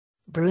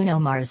Bruno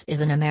Mars is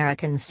an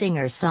American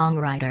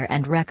singer-songwriter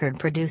and record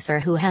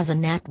producer who has a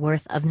net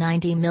worth of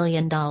 $90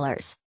 million.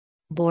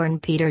 Born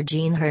Peter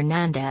Gene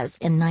Hernandez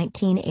in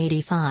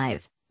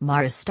 1985,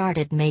 Mars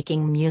started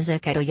making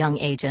music at a young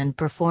age and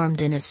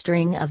performed in a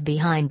string of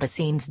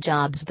behind-the-scenes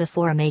jobs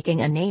before making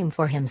a name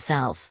for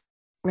himself.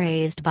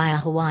 Raised by a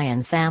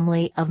Hawaiian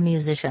family of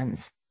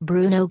musicians,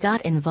 Bruno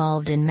got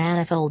involved in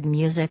manifold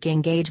music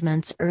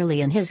engagements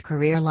early in his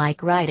career,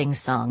 like writing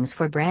songs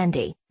for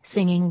Brandy,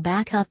 singing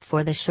backup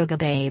for the Sugar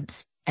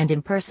Babes, and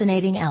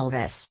impersonating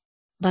Elvis.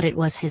 But it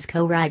was his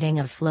co-writing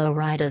of Flo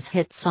Rida's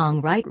hit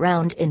song Right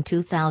Round in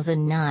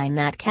 2009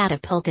 that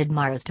catapulted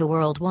Mars to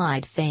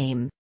worldwide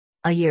fame.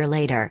 A year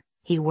later,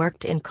 he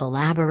worked in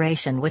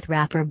collaboration with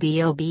rapper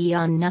B.O.B.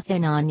 on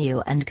Nothing on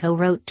You and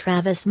co-wrote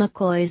Travis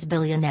McCoy's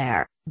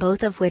Billionaire,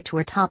 both of which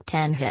were top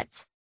 10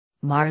 hits.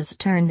 Mars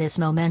turned this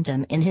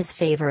momentum in his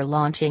favor,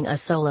 launching a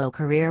solo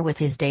career with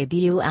his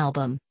debut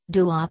album,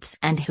 Doo-Wops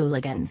and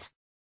Hooligans.